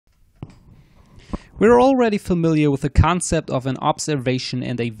We're already familiar with the concept of an observation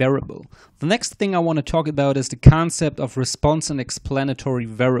and a variable. The next thing I want to talk about is the concept of response and explanatory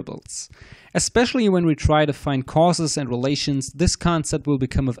variables. Especially when we try to find causes and relations, this concept will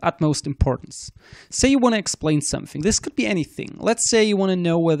become of utmost importance. Say you want to explain something. This could be anything. Let's say you want to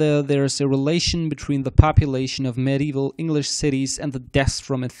know whether there's a relation between the population of medieval English cities and the deaths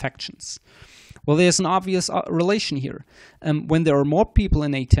from infections. Well, there's an obvious relation here. When there are more people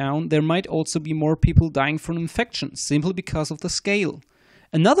in a town, there might also be more people dying from infections, simply because of the scale.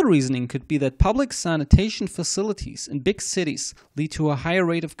 Another reasoning could be that public sanitation facilities in big cities lead to a higher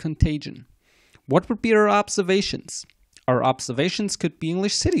rate of contagion. What would be our observations? Our observations could be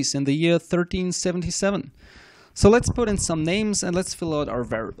English cities in the year 1377. So let's put in some names and let's fill out our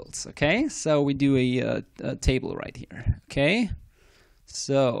variables, okay? So we do a table right here, okay?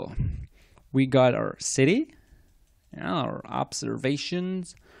 So we got our city, our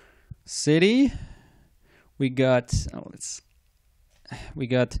observations, city. We got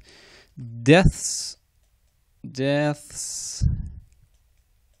deaths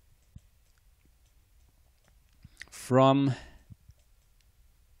from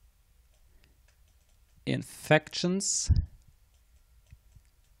infections.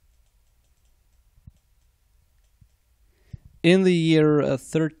 In the year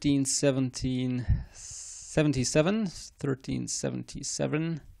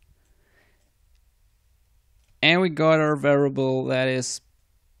 1377, and we got our variable that is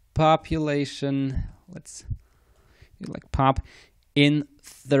population. Let's like pop in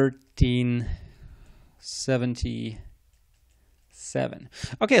 1377.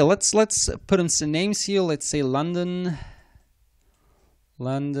 Okay, let's put in some names here. Let's say London.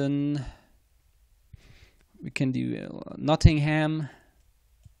 We can do Nottingham.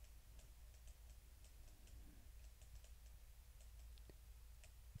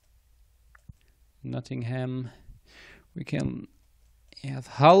 We can have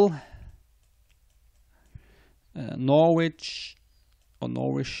Hull, Norwich, or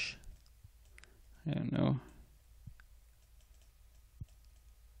Norwich. I don't know.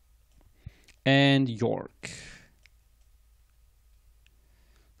 And York.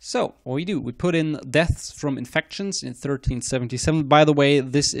 So, what we do, we put in deaths from infections in 1377. By the way,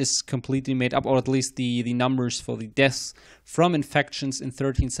 this is completely made up, or at least the numbers for the deaths from infections in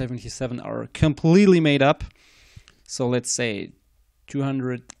 1377 are completely made up. So let's say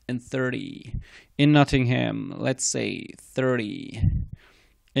 230. In Nottingham, let's say 30.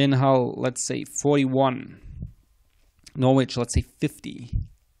 In Hull, let's say 41. Norwich, let's say 50.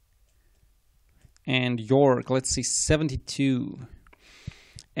 And York, let's say 72.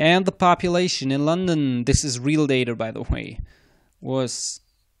 And the population in London, this is real data by the way, was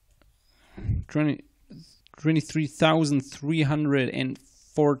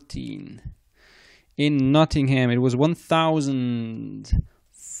 23,314. In Nottingham, it was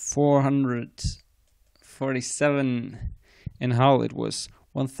 1,447. In Hull, it was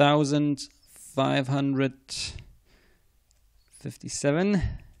 1,557.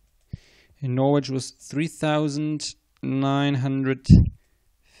 In Norwich was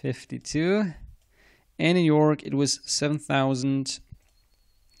 3,952. And in York, it was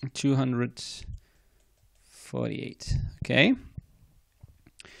 7,248. Okay.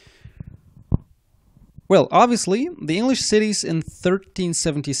 Well, obviously, the English cities in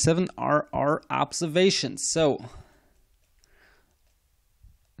 1377 are our observations. So,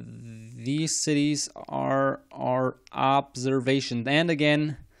 these cities are our observation. And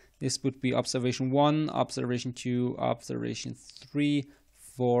again, this would be observation 1, observation 2, observation 3,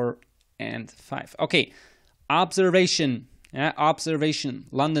 4, and 5. Okay, observation. Observation.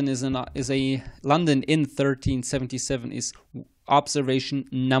 London London in 1377 is observation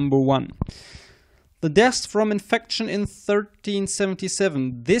number 1. The deaths from infection in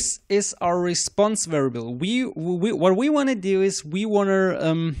 1377. This is our response variable. What we want to do is we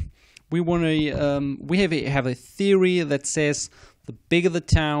have a theory that says the bigger the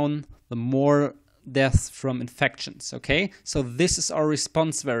town, the more deaths from infections. Okay, so this is our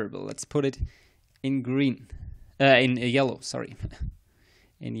response variable. Let's put it in green, in yellow. Sorry,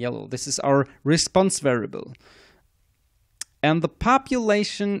 in yellow. This is our response variable. And the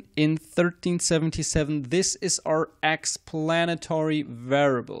population in 1377, this is our explanatory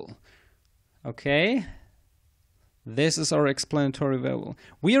variable. Okay? This is our explanatory variable.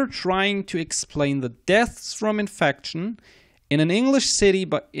 We are trying to explain the deaths from infection in an English city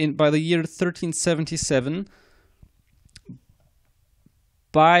by the year 1377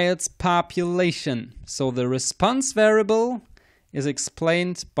 by its population. So the response variable is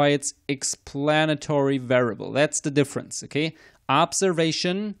explained by its explanatory variable. That's the difference, okay?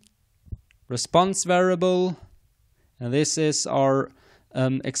 Observation, response variable, and this is our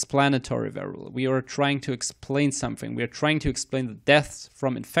explanatory variable. We are trying to explain something. We are trying to explain the deaths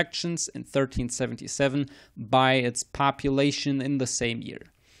from infections in 1377 by its population in the same year.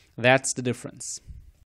 That's the difference.